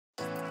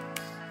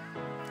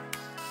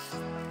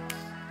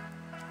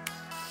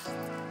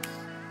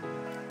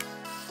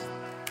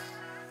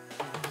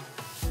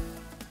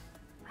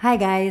Hi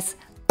guys,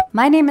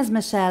 my name is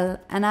Michelle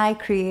and I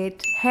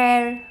create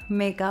hair,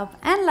 makeup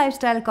and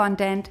lifestyle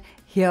content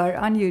here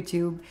on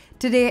YouTube.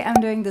 Today I'm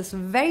doing this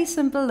very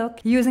simple look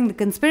using the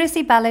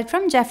Conspiracy palette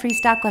from Jeffree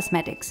Star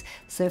Cosmetics.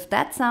 So if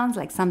that sounds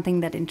like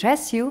something that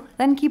interests you,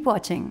 then keep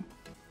watching.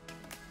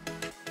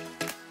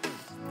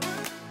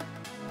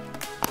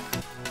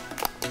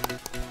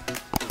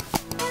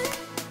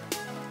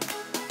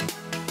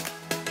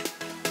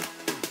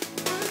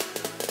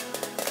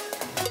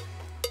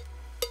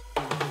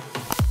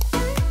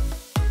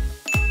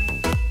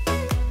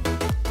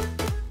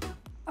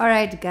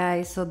 Alright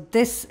guys, so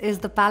this is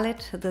the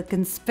palette, the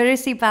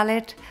Conspiracy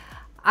palette.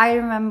 I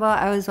remember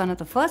I was one of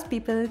the first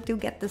people to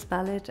get this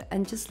palette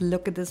and just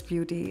look at this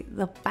beauty.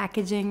 The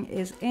packaging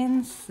is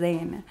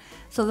insane.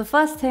 So the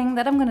first thing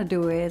that I'm going to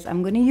do is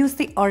I'm going to use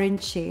the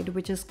orange shade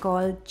which is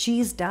called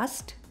Cheese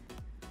Dust.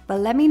 But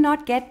let me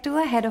not get too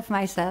ahead of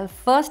myself.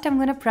 First I'm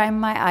going to prime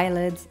my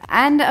eyelids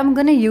and I'm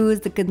going to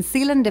use the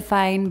Conceal and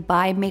Define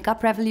by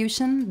Makeup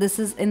Revolution. This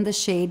is in the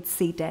shade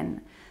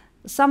C10.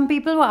 Some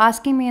people were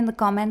asking me in the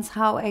comments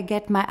how I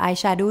get my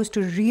eyeshadows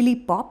to really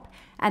pop,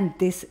 and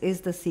this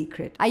is the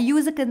secret. I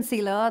use a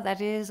concealer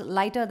that is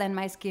lighter than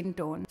my skin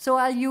tone. So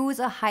I'll use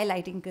a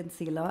highlighting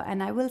concealer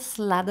and I will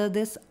slather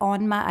this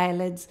on my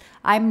eyelids.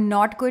 I'm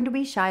not going to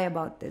be shy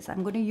about this.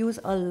 I'm going to use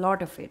a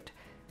lot of it.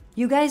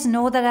 You guys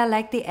know that I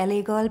like the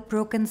LA Girl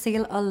Pro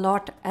Conceal a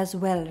lot as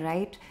well,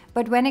 right?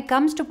 But when it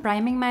comes to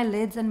priming my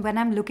lids and when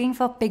I'm looking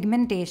for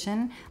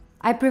pigmentation,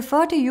 I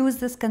prefer to use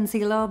this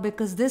concealer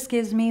because this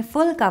gives me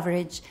full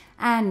coverage,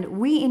 and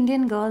we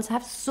Indian girls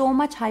have so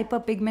much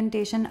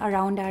hyperpigmentation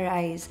around our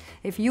eyes.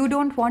 If you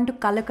don't want to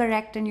color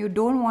correct and you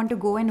don't want to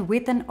go in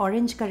with an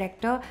orange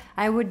corrector,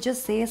 I would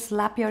just say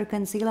slap your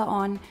concealer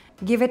on,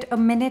 give it a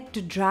minute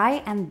to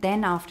dry, and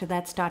then after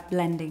that start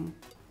blending.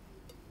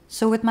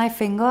 So with my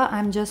finger,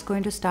 I'm just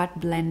going to start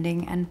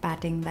blending and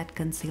patting that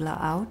concealer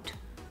out.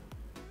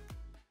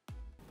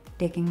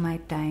 Taking my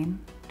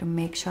time to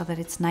make sure that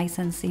it's nice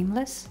and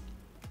seamless.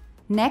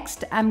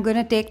 Next, I'm going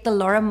to take the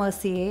Laura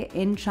Mercier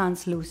in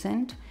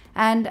Translucent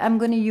and I'm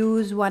going to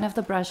use one of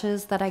the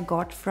brushes that I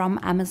got from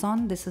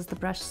Amazon. This is the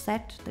brush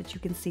set that you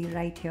can see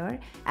right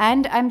here.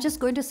 And I'm just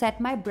going to set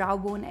my brow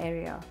bone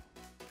area.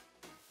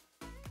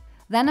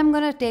 Then I'm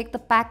going to take the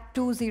PAC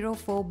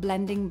 204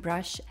 blending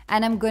brush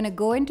and I'm going to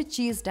go into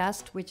Cheese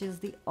Dust, which is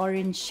the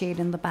orange shade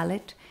in the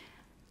palette.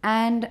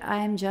 And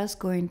I'm just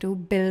going to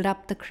build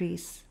up the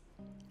crease.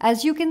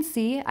 As you can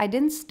see, I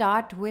didn't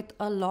start with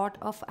a lot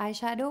of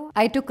eyeshadow.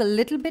 I took a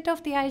little bit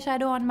of the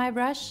eyeshadow on my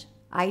brush,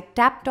 I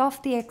tapped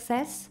off the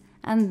excess,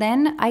 and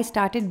then I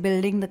started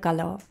building the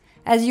color.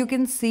 As you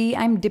can see,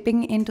 I'm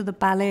dipping into the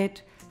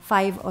palette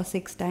 5 or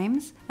 6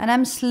 times, and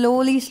I'm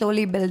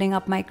slowly building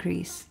up my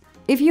crease.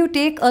 If you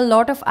take a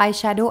lot of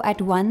eyeshadow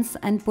at once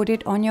and put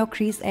it on your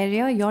crease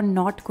area, you're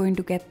not going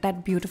to get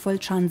that beautiful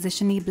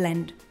transition-y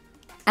blend.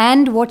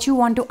 And what you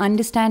want to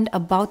understand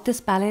about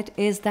this palette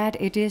is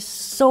that it is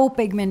so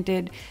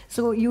pigmented,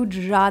 so you'd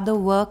rather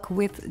work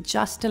with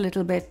just a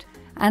little bit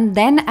and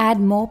then add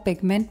more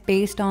pigment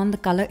based on the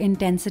color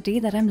intensity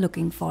that I'm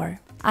looking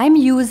for. I'm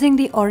using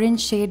the orange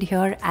shade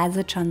here as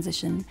a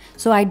transition,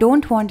 so I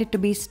don't want it to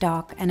be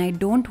stark and I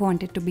don't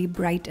want it to be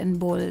bright and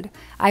bold.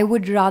 I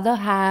would rather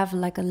have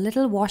like a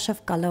little wash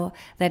of color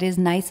that is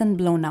nice and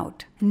blown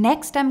out.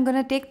 Next, I'm going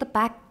to take the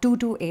PAC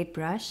 228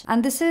 brush,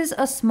 and this is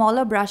a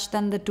smaller brush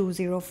than the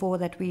 204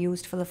 that we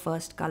used for the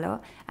first color,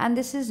 and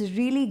this is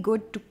really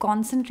good to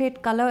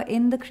concentrate color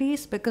in the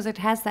crease because it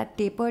has that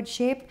tapered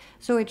shape,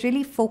 so it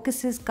really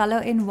focuses color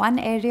in one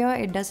area,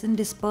 it doesn't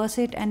disperse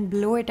it and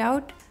blow it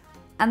out.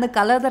 And the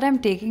color that I'm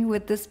taking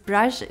with this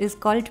brush is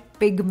called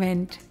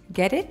Pigment.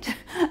 Get it?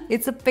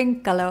 It's a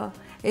pink color.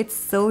 It's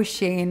so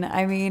Shane.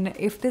 I mean,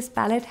 if this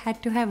palette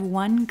had to have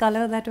one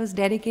color that was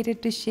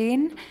dedicated to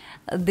Shane,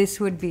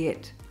 this would be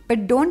it.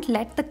 But don't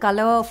let the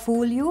color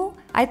fool you.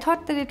 I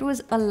thought that it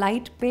was a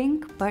light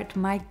pink, but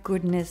my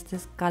goodness,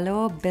 this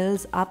color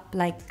builds up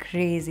like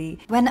crazy.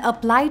 When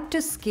applied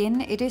to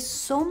skin, it is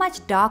so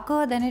much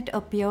darker than it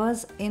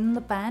appears in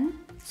the pan.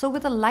 So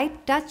with a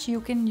light touch, you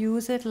can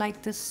use it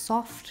like this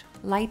soft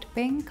light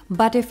pink.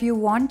 But if you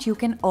want, you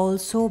can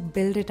also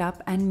build it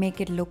up and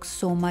make it look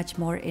so much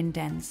more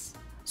intense.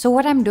 So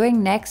what I'm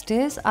doing next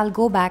is I'll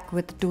go back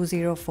with the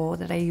 204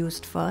 that I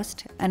used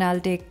first and I'll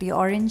take the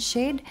orange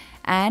shade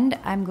and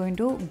I'm going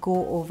to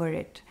go over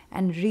it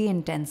and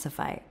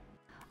re-intensify.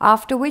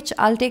 After which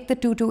I'll take the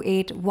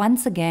 228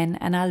 once again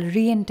and I'll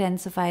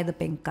re-intensify the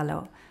pink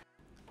color.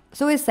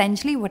 So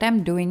essentially what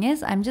I'm doing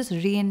is I'm just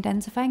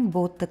re-intensifying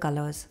both the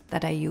colors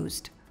that I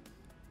used.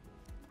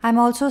 I'm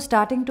also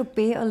starting to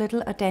pay a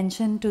little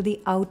attention to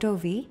the outer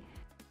V.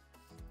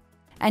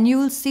 And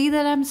you'll see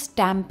that I'm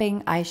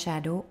stamping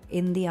eyeshadow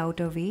in the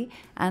outer V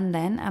and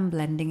then I'm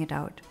blending it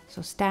out.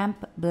 So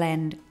stamp,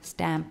 blend,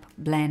 stamp,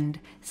 blend,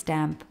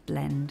 stamp,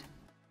 blend.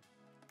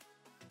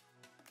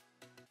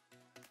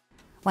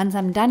 Once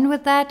I'm done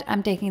with that,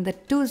 I'm taking the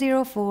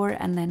 204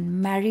 and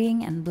then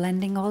marrying and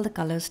blending all the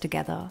colors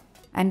together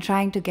and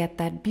trying to get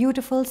that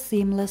beautiful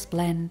seamless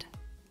blend.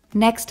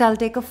 Next, I'll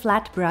take a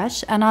flat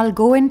brush and I'll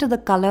go into the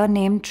color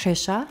named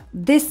Trisha.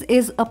 This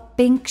is a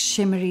pink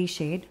shimmery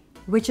shade,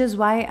 which is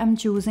why I'm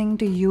choosing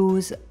to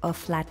use a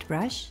flat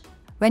brush.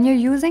 When you're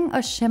using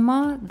a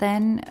shimmer,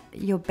 then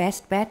your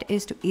best bet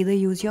is to either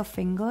use your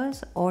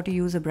fingers or to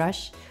use a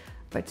brush.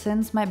 But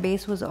since my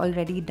base was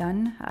already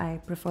done, I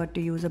preferred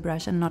to use a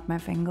brush and not my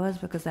fingers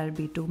because that would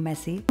be too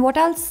messy. What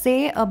I'll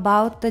say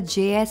about the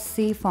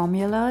JSC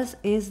formulas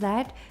is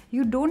that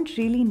you don't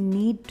really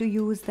need to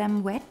use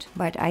them wet,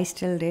 but I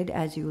still did,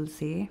 as you'll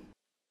see.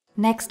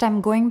 Next, I'm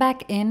going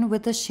back in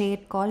with a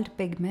shade called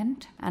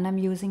Pigment, and I'm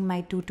using my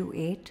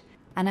 228,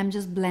 and I'm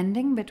just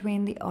blending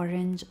between the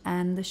orange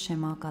and the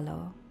shimmer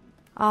color.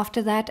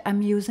 After that,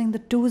 I'm using the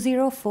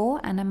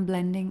 204 and I'm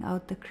blending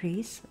out the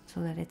crease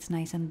so that it's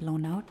nice and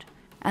blown out.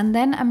 And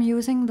then I'm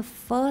using the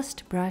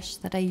first brush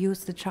that I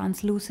used the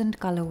translucent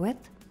color with,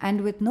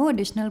 and with no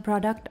additional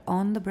product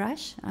on the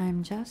brush,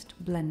 I'm just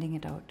blending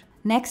it out.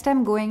 Next,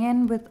 I'm going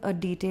in with a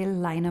detail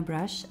liner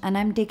brush and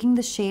I'm taking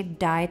the shade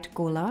Diet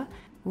Cola,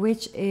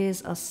 which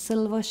is a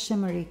silver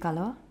shimmery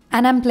color,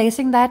 and I'm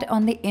placing that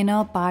on the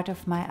inner part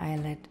of my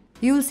eyelid.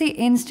 You'll see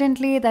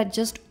instantly that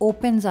just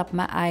opens up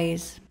my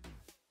eyes.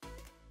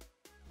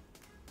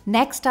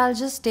 Next, I'll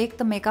just take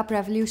the Makeup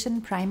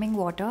Revolution priming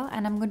water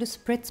and I'm going to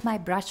spritz my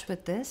brush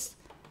with this,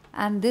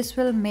 and this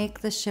will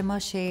make the shimmer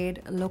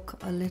shade look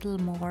a little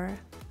more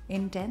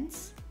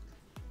intense.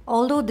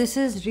 Although this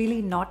is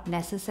really not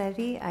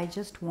necessary, I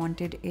just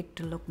wanted it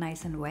to look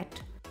nice and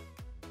wet.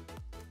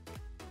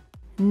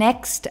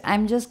 Next,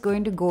 I'm just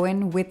going to go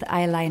in with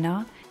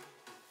eyeliner.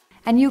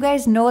 And you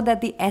guys know that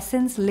the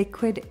Essence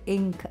Liquid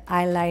Ink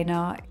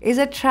eyeliner is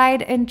a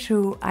tried and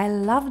true. I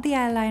love the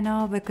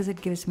eyeliner because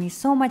it gives me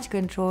so much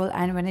control,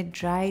 and when it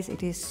dries,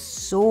 it is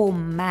so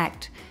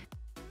matte.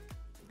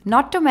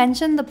 Not to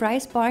mention, the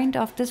price point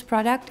of this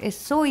product is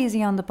so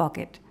easy on the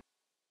pocket.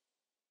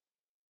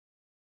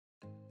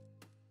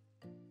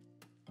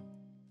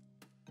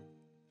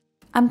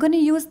 I'm going to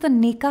use the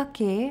Nika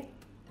K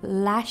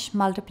Lash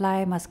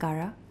Multiply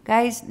Mascara.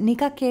 Guys,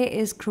 Nika K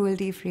is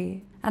cruelty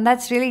free. And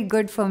that's really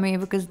good for me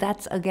because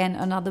that's again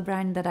another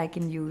brand that I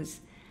can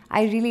use.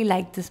 I really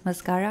like this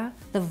mascara.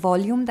 The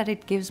volume that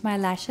it gives my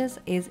lashes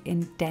is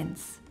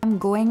intense. I'm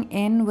going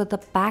in with the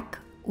PAC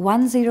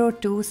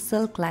 102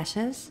 Silk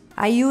Lashes.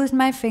 I used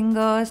my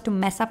fingers to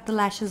mess up the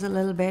lashes a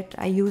little bit.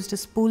 I used a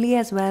spoolie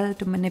as well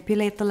to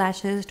manipulate the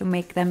lashes to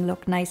make them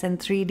look nice and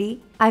 3D.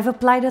 I've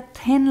applied a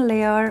thin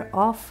layer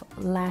of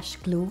lash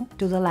glue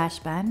to the lash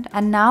band,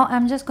 and now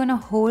I'm just going to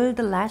hold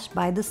the lash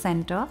by the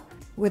center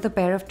with a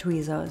pair of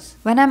tweezers.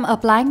 When I'm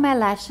applying my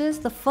lashes,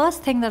 the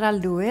first thing that I'll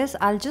do is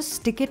I'll just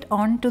stick it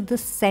onto the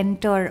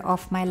center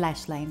of my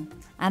lash line.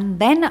 And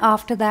then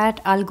after that,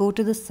 I'll go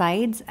to the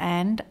sides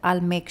and I'll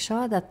make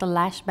sure that the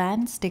lash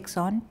band sticks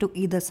on to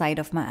either side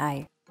of my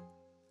eye.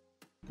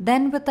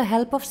 Then with the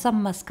help of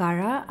some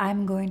mascara,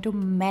 I'm going to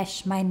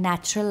mesh my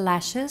natural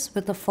lashes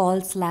with the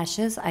false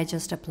lashes I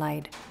just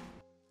applied.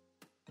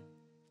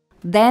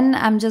 Then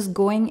I'm just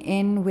going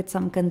in with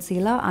some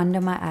concealer under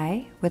my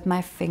eye. With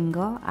my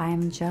finger,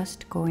 I'm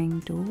just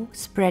going to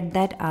spread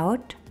that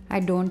out. I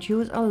don't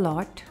use a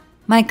lot.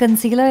 My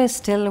concealer is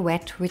still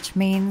wet, which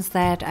means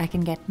that I can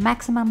get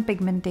maximum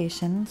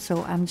pigmentation.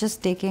 So I'm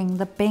just taking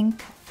the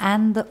pink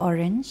and the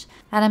orange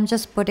and I'm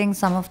just putting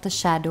some of the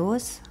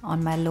shadows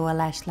on my lower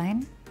lash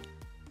line.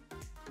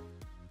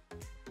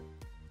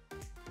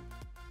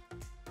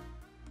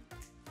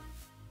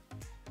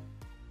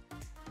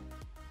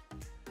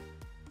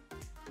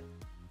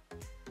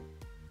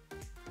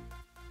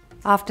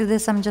 After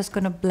this, I'm just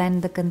going to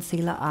blend the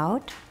concealer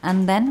out,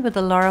 and then with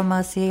the Laura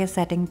Mercier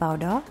setting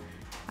powder,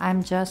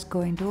 I'm just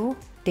going to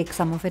take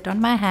some of it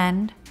on my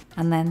hand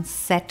and then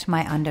set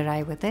my under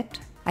eye with it.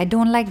 I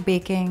don't like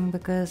baking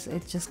because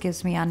it just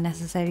gives me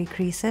unnecessary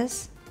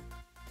creases.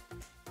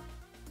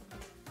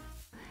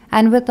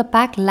 And with the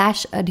PAC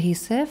Lash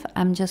Adhesive,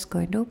 I'm just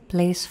going to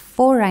place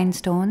 4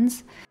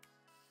 rhinestones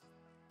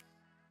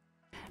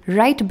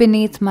right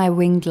beneath my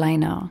winged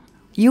liner.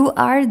 You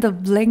are the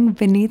bling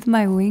beneath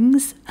my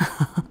wings.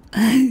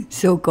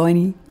 So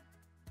corny.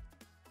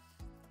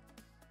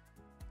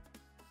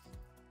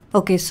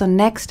 Okay, so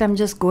next I'm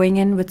just going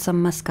in with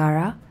some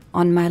mascara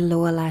on my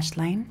lower lash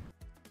line.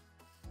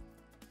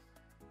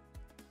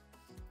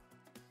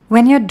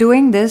 When you're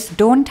doing this,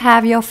 don't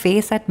have your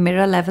face at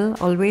mirror level.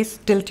 Always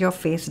tilt your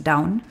face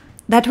down.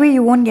 That way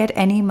you won't get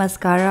any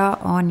mascara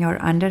on your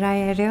under eye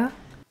area.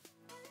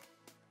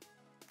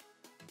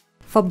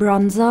 For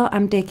bronzer,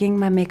 I'm taking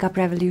my Makeup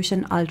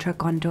Revolution Ultra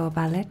Contour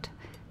Palette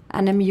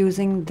and I'm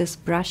using this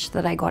brush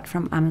that I got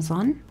from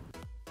Amazon.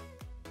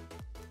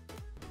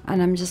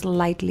 And I'm just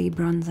lightly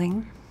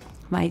bronzing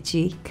my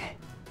cheek.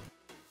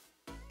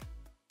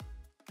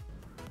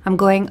 I'm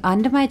going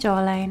under my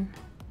jawline.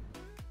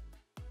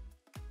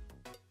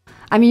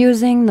 I'm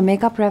using the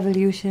Makeup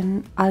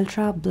Revolution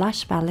Ultra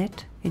Blush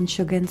Palette in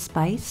Sugar and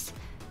Spice,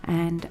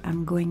 and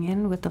I'm going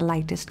in with the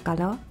lightest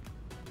color.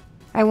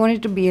 I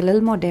wanted to be a little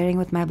more daring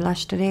with my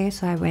blush today,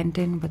 so I went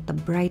in with the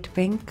bright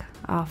pink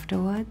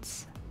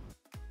afterwards.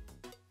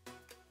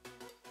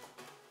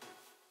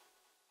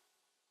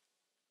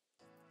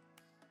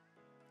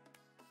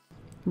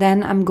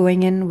 Then I'm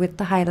going in with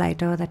the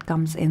highlighter that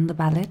comes in the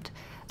palette.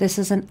 This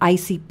is an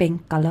icy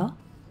pink color.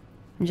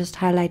 I'm just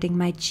highlighting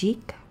my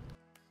cheek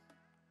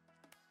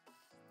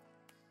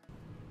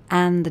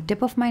and the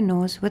tip of my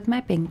nose with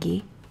my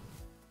pinky.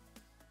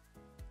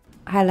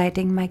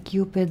 Highlighting my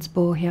cupid's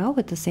bow here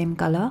with the same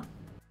color.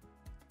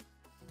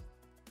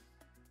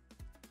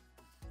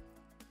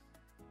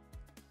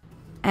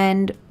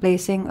 And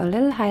placing a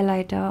little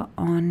highlighter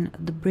on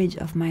the bridge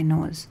of my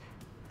nose.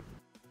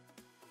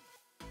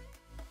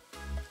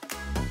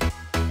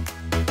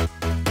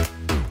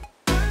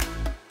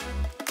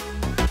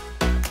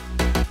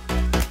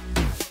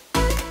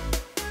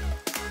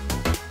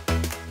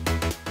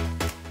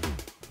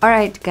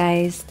 Alright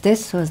guys,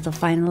 this was the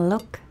final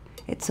look.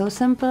 It's so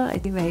simple,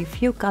 it's very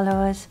few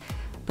colors,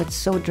 but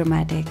so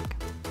dramatic.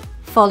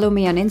 Follow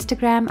me on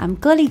Instagram, I'm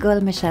Curly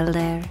Girl Michelle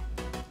there.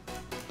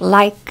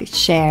 Like,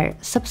 share,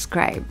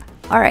 subscribe.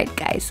 Alright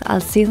guys,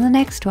 I'll see you in the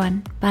next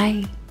one.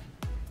 Bye.